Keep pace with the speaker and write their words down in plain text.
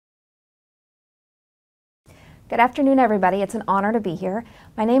Good afternoon, everybody. It's an honor to be here.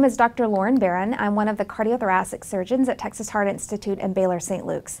 My name is Dr. Lauren Barron. I'm one of the cardiothoracic surgeons at Texas Heart Institute and Baylor St.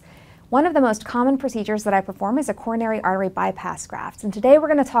 Luke's. One of the most common procedures that I perform is a coronary artery bypass graft. And today we're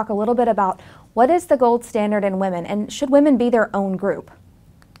going to talk a little bit about what is the gold standard in women and should women be their own group.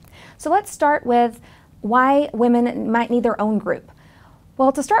 So let's start with why women might need their own group.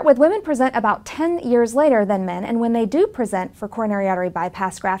 Well, to start with, women present about 10 years later than men, and when they do present for coronary artery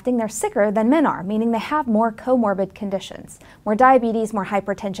bypass grafting, they're sicker than men are, meaning they have more comorbid conditions, more diabetes, more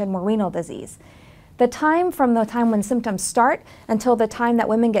hypertension, more renal disease. The time from the time when symptoms start until the time that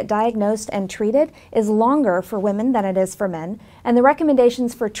women get diagnosed and treated is longer for women than it is for men, and the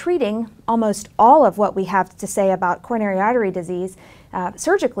recommendations for treating almost all of what we have to say about coronary artery disease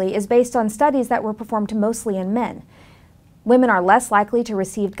surgically is based on studies that were performed mostly in men. Women are less likely to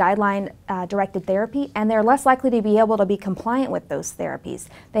receive guideline-directed therapy, and they're less likely to be able to be compliant with those therapies.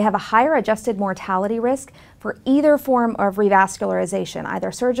 They have a higher adjusted mortality risk for either form of revascularization,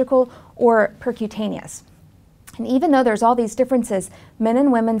 either surgical or percutaneous. And even though there's all these differences, men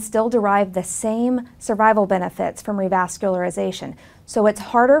and women still derive the same survival benefits from revascularization. So it's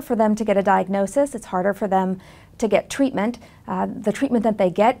harder for them to get a diagnosis, it's harder for them to get treatment. The treatment that they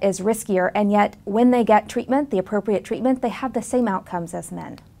get is riskier, and yet when they get treatment, the appropriate treatment, they have the same outcomes as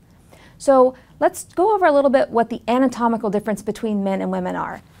men. So let's go over a little bit what the anatomical difference between men and women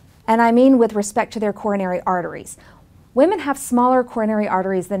are. And I mean with respect to their coronary arteries. Women have smaller coronary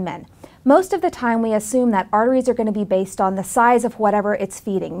arteries than men. Most of the time we assume that arteries are going to be based on the size of whatever it's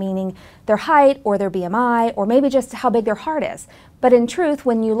feeding, meaning their height or their BMI or maybe just how big their heart is. But in truth,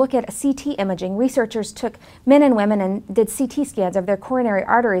 when you look at CT imaging, researchers took men and women and did CT scans of their coronary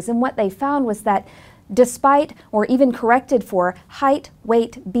arteries, and what they found was that despite or even corrected for height,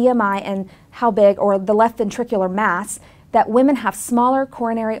 weight, BMI, and how big or the left ventricular mass, that women have smaller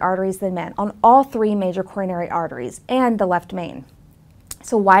coronary arteries than men on all three major coronary arteries and the left main.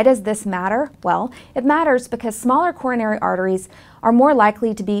 So why does this matter? Well, it matters because smaller coronary arteries are more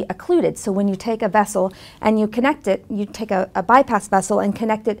likely to be occluded. So when you take a vessel and you connect it, you take a bypass vessel and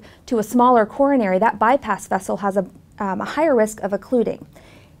connect it to a smaller coronary, that bypass vessel has a higher risk of occluding.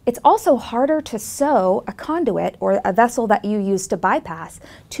 It's also harder to sew a conduit or a vessel that you use to bypass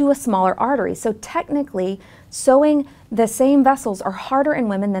to a smaller artery. So technically, sewing the same vessels are harder in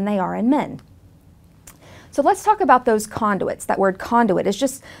women than they are in men. So let's talk about those conduits. That word conduit is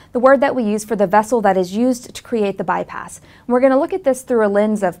just the word that we use for the vessel that is used to create the bypass. And we're going to look at this through a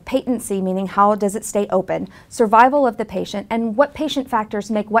lens of patency, meaning how does it stay open, survival of the patient, and what patient factors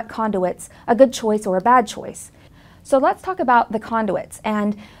make what conduits a good choice or a bad choice. So let's talk about the conduits,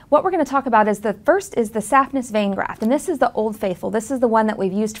 and what we're going to talk about is the first is the saphenous vein graft, and this is the old faithful. This is the one that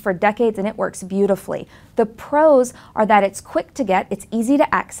we've used for decades and it works beautifully. The pros are that it's quick to get, it's easy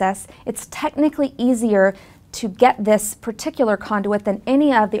to access, it's technically easier to get this particular conduit than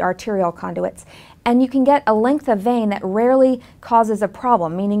any of the arterial conduits, and you can get a length of vein that rarely causes a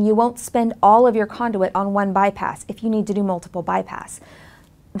problem, meaning you won't spend all of your conduit on one bypass if you need to do multiple bypass.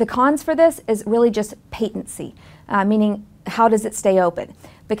 The cons for this is really just patency, meaning how does it stay open?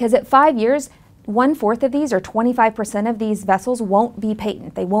 Because at 5 years, 1/4 of these or 25% of these vessels won't be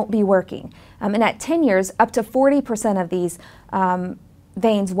patent, they won't be working. And at 10 years, up to 40% of these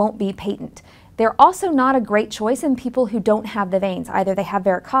veins won't be patent. They're also not a great choice in people who don't have the veins. Either they have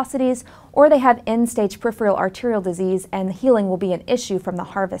varicosities or they have end-stage peripheral arterial disease, and healing will be an issue from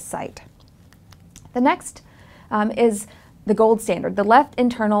the harvest site. The next is the gold standard, the left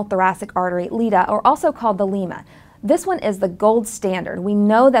internal thoracic artery, LITA, or also called the LIMA. This one is the gold standard. We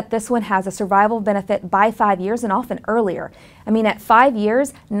know that this one has a survival benefit by 5 years and often earlier. I mean, at 5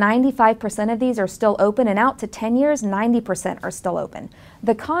 years, 95% of these are still open, and out to 10 years, 90% are still open.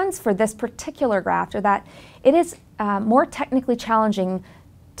 The cons for this particular graft are that it is more technically challenging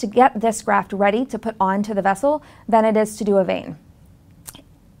to get this graft ready to put onto the vessel than it is to do a vein.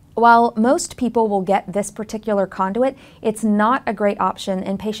 While most people will get this particular conduit, it's not a great option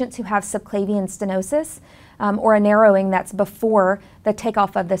in patients who have subclavian stenosis or a narrowing that's before the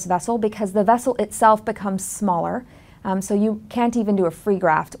takeoff of this vessel, because the vessel itself becomes smaller. So you can't even do a free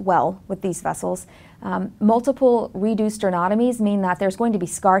graft well with these vessels. Multiple reduced sternotomies mean that there's going to be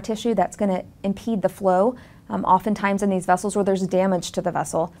scar tissue that's going to impede the flow, oftentimes in these vessels, or there's damage to the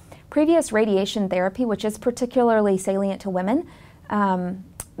vessel. Previous radiation therapy, which is particularly salient to women,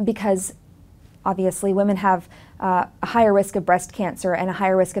 because obviously women have a higher risk of breast cancer and a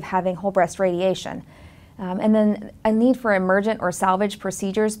higher risk of having whole breast radiation. And then a need for emergent or salvage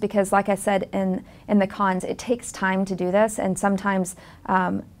procedures, because like I said in the cons, it takes time to do this, and sometimes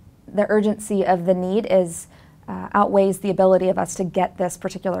the urgency of the need is outweighs the ability of us to get this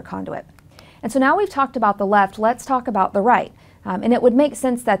particular conduit. And so now we've talked about the left, let's talk about the right. And it would make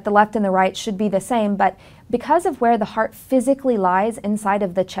sense that the left and the right should be the same, but because of where the heart physically lies inside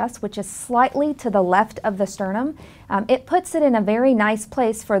of the chest, which is slightly to the left of the sternum, it puts it in a very nice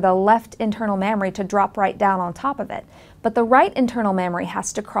place for the left internal mammary to drop right down on top of it. But the right internal mammary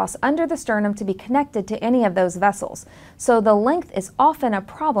has to cross under the sternum to be connected to any of those vessels. So the length is often a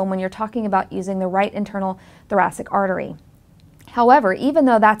problem when you're talking about using the right internal thoracic artery. However, even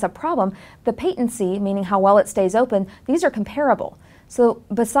though that's a problem, the patency, meaning how well it stays open, these are comparable. So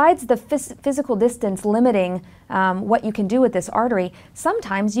besides the physical distance limiting what you can do with this artery,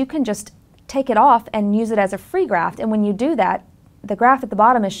 sometimes you can just take it off and use it as a free graft. And when you do that, the graph at the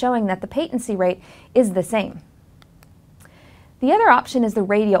bottom is showing that the patency rate is the same. The other option is the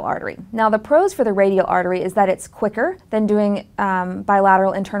radial artery. Now the pros for the radial artery is that it's quicker than doing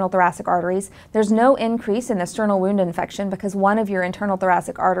bilateral internal thoracic arteries. There's no increase in the sternal wound infection because one of your internal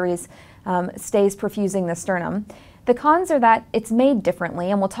thoracic arteries stays perfusing the sternum. The cons are that it's made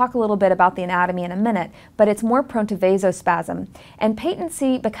differently, and we'll talk a little bit about the anatomy in a minute, but it's more prone to vasospasm. And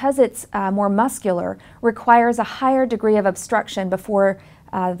patency, because it's more muscular, requires a higher degree of obstruction before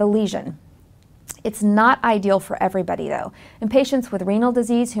the lesion. It's not ideal for everybody though. In patients with renal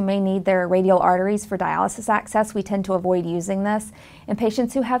disease who may need their radial arteries for dialysis access, we tend to avoid using this. In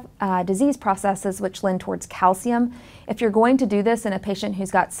patients who have disease processes which lend towards calcium, if you're going to do this in a patient who's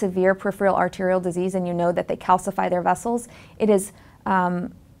got severe peripheral arterial disease and you know that they calcify their vessels, it's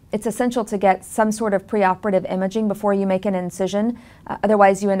essential to get some sort of preoperative imaging before you make an incision.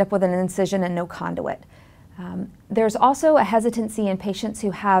 Otherwise you end up with an incision and no conduit. There's also a hesitancy in patients who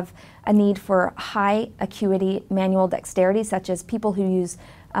have a need for high acuity manual dexterity, such as people who use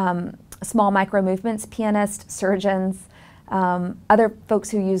small micro movements, pianists, surgeons, other folks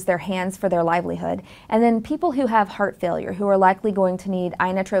who use their hands for their livelihood, and then people who have heart failure, who are likely going to need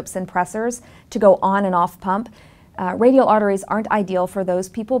inotropes and pressors to go on and off pump. Radial arteries aren't ideal for those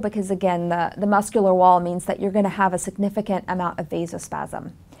people because, again, the muscular wall means that you're going to have a significant amount of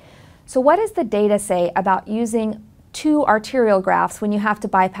vasospasm. So what does the data say about using 2 arterial grafts when you have to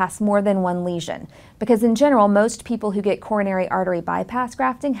bypass more than one lesion? Because in general, most people who get coronary artery bypass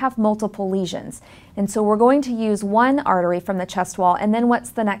grafting have multiple lesions. And so we're going to use one artery from the chest wall, and then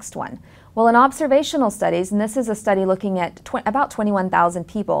what's the next one? Well, in observational studies, and this is a study looking at about 21,000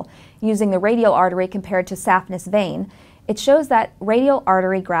 people using the radial artery compared to saphenous vein, it shows that radial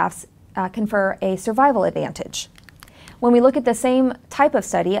artery grafts confer a survival advantage. When we look at the same type of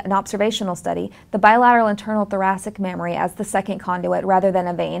study, an observational study, the bilateral internal thoracic mammary as the second conduit rather than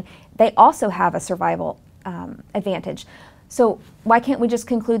a vein, they also have a survival advantage. So why can't we just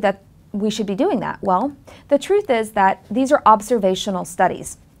conclude that we should be doing that? Well, the truth is that these are observational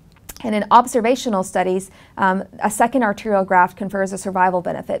studies. And in observational studies, a second arterial graft confers a survival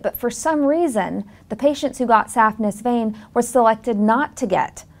benefit. But for some reason, the patients who got saphenous vein were selected not to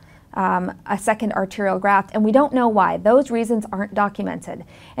get a second arterial graft, and we don't know why. Those reasons aren't documented.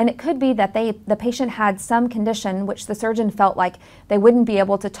 And it could be that the patient had some condition which the surgeon felt like they wouldn't be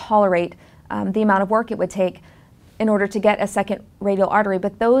able to tolerate the amount of work it would take in order to get a second radial artery,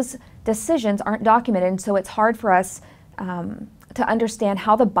 but those decisions aren't documented, and so it's hard for us to understand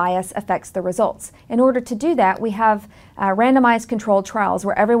how the bias affects the results. In order to do that, we have randomized controlled trials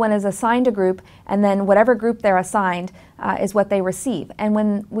where everyone is assigned a group, and then whatever group they're assigned is what they receive. And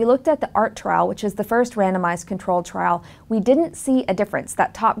when we looked at the ART trial, which is the first randomized controlled trial, we didn't see a difference.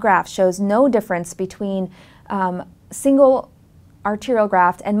 That top graph shows no difference between single arterial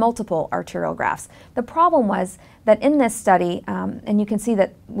graft and multiple arterial grafts. The problem was that in this study, and you can see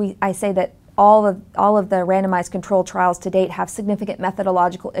that I say that all of the randomized controlled trials to date have significant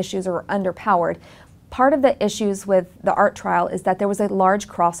methodological issues or are underpowered. Part of the issues with the ART trial is that there was a large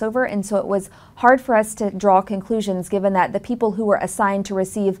crossover, and so it was hard for us to draw conclusions given that the people who were assigned to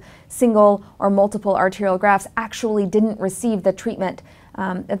receive single or multiple arterial grafts actually didn't receive the treatment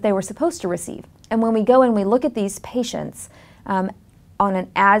that they were supposed to receive. And when we go and we look at these patients on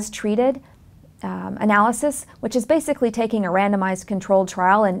an as-treated analysis, which is basically taking a randomized controlled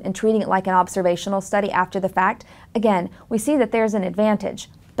trial and treating it like an observational study after the fact, again, we see that there's an advantage.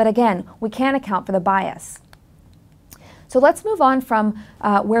 But again, we can't account for the bias. So let's move on from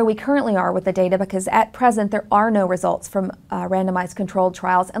where we currently are with the data, because at present there are no results from randomized controlled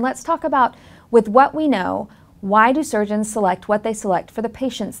trials. And let's talk about, with what we know, why do surgeons select what they select for the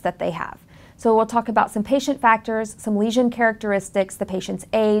patients that they have? So we'll talk about some patient factors, some lesion characteristics, the patient's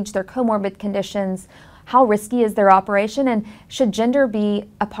age, their comorbid conditions, how risky is their operation, and should gender be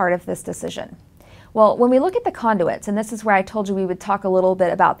a part of this decision? Well, when we look at the conduits, and this is where I told you we would talk a little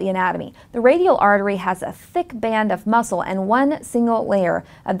bit about the anatomy, the radial artery has a thick band of muscle and one single layer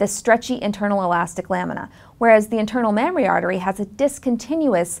of this stretchy internal elastic lamina, whereas the internal mammary artery has a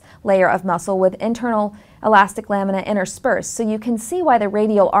discontinuous layer of muscle with internal elastic lamina interspersed. So you can see why the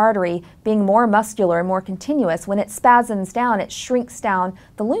radial artery, being more muscular and more continuous, when it spasms down, it shrinks down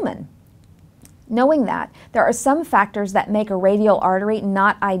the lumen. Knowing that, there are some factors that make a radial artery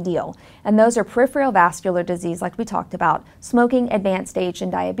not ideal, and those are peripheral vascular disease, like we talked about, smoking, advanced age,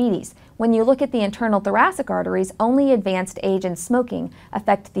 and diabetes. When you look at the internal thoracic arteries, only advanced age and smoking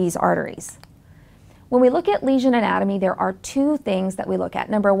affect these arteries. When we look at lesion anatomy, there are two things that we look at.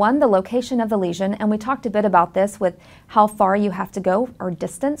 Number one, the location of the lesion, and we talked a bit about this with how far you have to go, or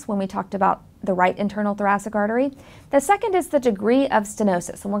distance, when we talked about the right internal thoracic artery. The second is the degree of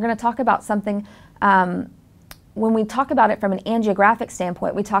stenosis, and we're going to talk about something, when we talk about it from an angiographic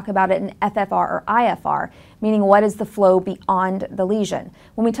standpoint, we talk about it in FFR or IFR, meaning what is the flow beyond the lesion.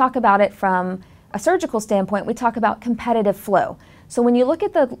 When we talk about it from a surgical standpoint, we talk about competitive flow. So when you look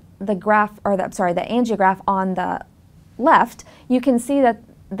at the graph, or the angiograph on the left, you can see that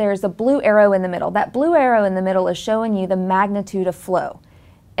there's a blue arrow in the middle. That blue arrow in the middle is showing you the magnitude of flow.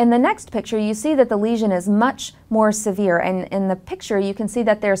 In the next picture, you see that the lesion is much more severe, and in the picture you can see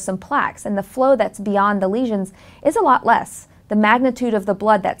that there's some plaques, and the flow that's beyond the lesions is a lot less. The magnitude of the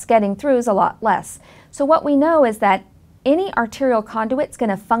blood that's getting through is a lot less. So what we know is that any arterial conduit is going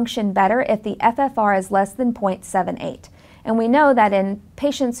to function better if the FFR is less than 0.78. And we know that in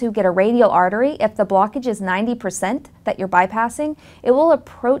patients who get a radial artery, if the blockage is 90% that you're bypassing, it will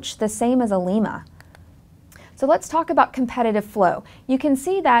approach the same as a lima. So let's talk about competitive flow. You can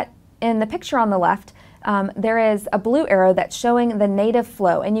see that in the picture on the left, there is a blue arrow that's showing the native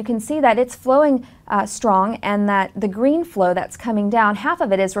flow, and you can see that it's flowing strong, and that the green flow that's coming down, half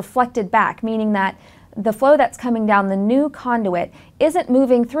of it is reflected back, meaning that the flow that's coming down the new conduit isn't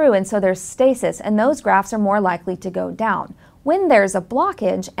moving through, and so there's stasis, and those grafts are more likely to go down. When there's a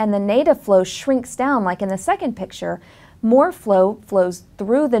blockage and the native flow shrinks down, like in the second picture, more flow flows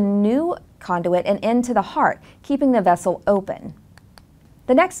through the new conduit and into the heart, keeping the vessel open.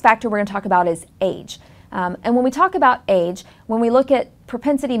 The next factor we're going to talk about is age. And when we talk about age, when we look at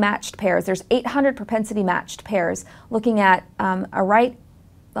propensity matched pairs, there's 800 propensity matched pairs looking at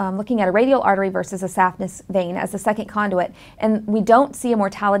a radial artery versus a saphenous vein as the second conduit, and we don't see a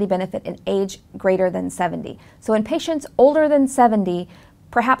mortality benefit in age greater than 70. So in patients older than 70,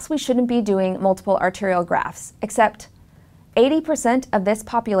 perhaps we shouldn't be doing multiple arterial grafts, except 80% of this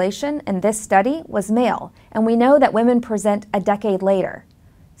population in this study was male, and we know that women present a decade later.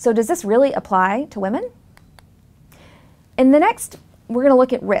 So does this really apply to women? In the next, we're going to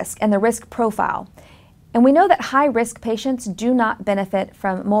look at risk and the risk profile. And we know that high-risk patients do not benefit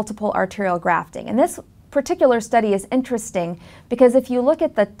from multiple arterial grafting. And this particular study is interesting because if you look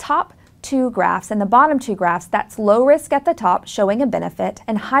at the top two graphs and the bottom two graphs, that's low risk at the top showing a benefit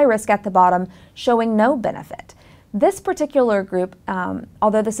and high risk at the bottom showing no benefit. This particular group,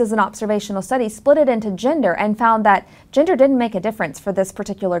 although this is an observational study, split it into gender and found that gender didn't make a difference for this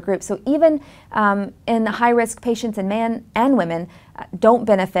particular group. So even in high-risk patients, and men and women don't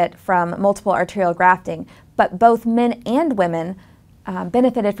benefit from multiple arterial grafting, but both men and women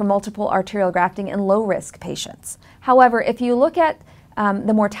benefited from multiple arterial grafting in low-risk patients. However, if you look at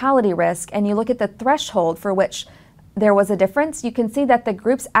the mortality risk and you look at the threshold for which there was a difference, you can see that the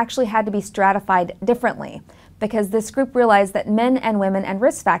groups actually had to be stratified differently, because this group realized that men and women and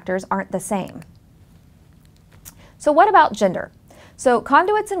risk factors aren't the same. So what about gender? So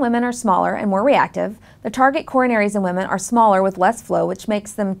conduits in women are smaller and more reactive. The target coronaries in women are smaller with less flow, which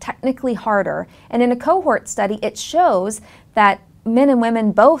makes them technically harder. And in a cohort study, it shows that men and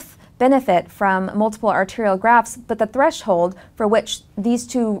women both benefit from multiple arterial grafts, but the threshold for which these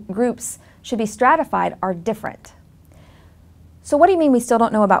two groups should be stratified are different. So what do you mean we still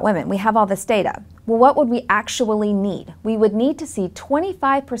don't know about women? We have all this data. Well, what would we actually need? We would need to see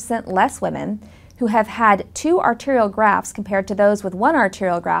 25% less women who have had 2 arterial grafts compared to those with 1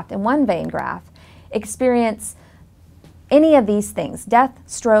 arterial graft and 1 vein graft experience any of these things: death,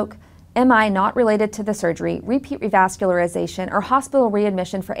 stroke, MI not related to the surgery, repeat revascularization, or hospital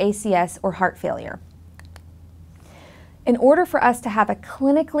readmission for ACS or heart failure. In order for us to have a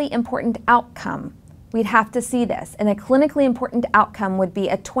clinically important outcome, we'd have to see this, and a clinically important outcome would be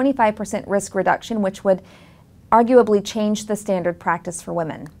a 25% risk reduction, which would arguably change the standard practice for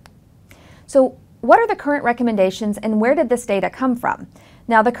women. So what are the current recommendations, and where did this data come from?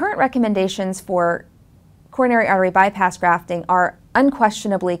 Now, the current recommendations for coronary artery bypass grafting are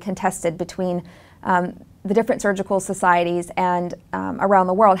unquestionably contested between the different surgical societies and around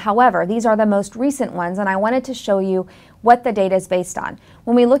the world. However, these are the most recent ones, and I wanted to show you what the data is based on.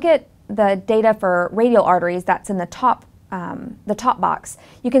 When we look at the data for radial arteries, that's in the top box,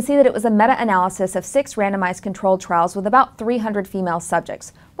 you can see that it was a meta-analysis of 6 randomized controlled trials with about 300 female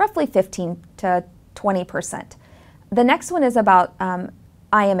subjects, roughly 15 to 20%. The next one is about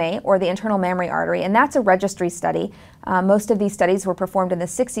IMA, or the internal mammary artery, and that's a registry study. Most of these studies were performed in the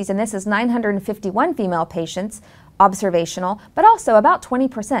 60s, and this is 951 female patients, observational, but also about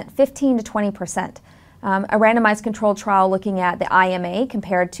 20%, 15 to 20%. A randomized controlled trial looking at the IMA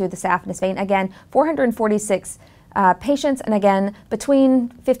compared to the saphenous vein, again, 446 patients, and again, between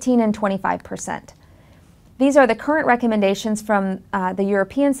 15 and 25%. These are the current recommendations from the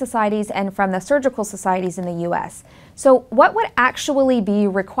European societies and from the surgical societies in the US. So what would actually be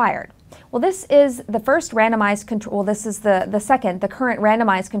required? Well, this is the first randomized control, well, this is the current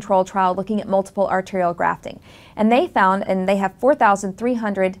randomized control trial looking at multiple arterial grafting. And they found, and they have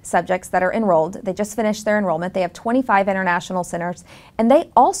 4,300 subjects that are enrolled. They just finished their enrollment. They have 25 international centers, and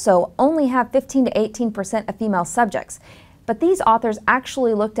they also only have 15 to 18% of female subjects. But these authors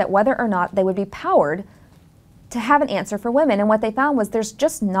actually looked at whether or not they would be powered to have an answer for women, and what they found was there's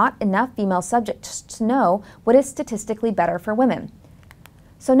just not enough female subjects to know what is statistically better for women.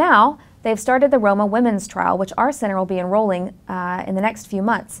 So now they've started the Roma Women's Trial, which our center will be enrolling in the next few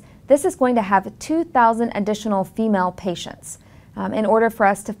months. This is going to have 2,000 additional female patients in order for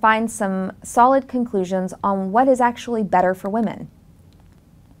us to find some solid conclusions on what is actually better for women.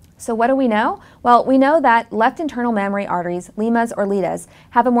 So what do we know? Well, we know that left internal mammary arteries, LEMAs or LEDAs,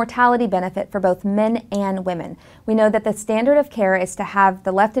 have a mortality benefit for both men and women. We know that the standard of care is to have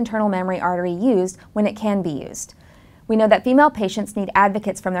the left internal mammary artery used when it can be used. We know that female patients need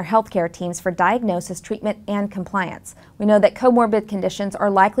advocates from their healthcare teams for diagnosis, treatment, and compliance. We know that comorbid conditions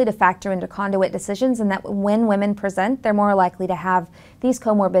are likely to factor into conduit decisions, and that when women present, they're more likely to have these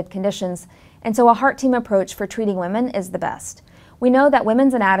comorbid conditions. And so a heart team approach for treating women is the best. We know that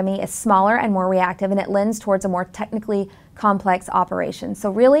women's anatomy is smaller and more reactive, and it lends towards a more technically complex operation. So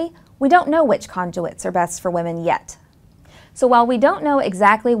really, we don't know which conduits are best for women yet. So while we don't know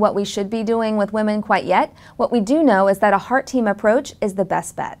exactly what we should be doing with women quite yet, what we do know is that a heart team approach is the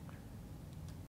best bet.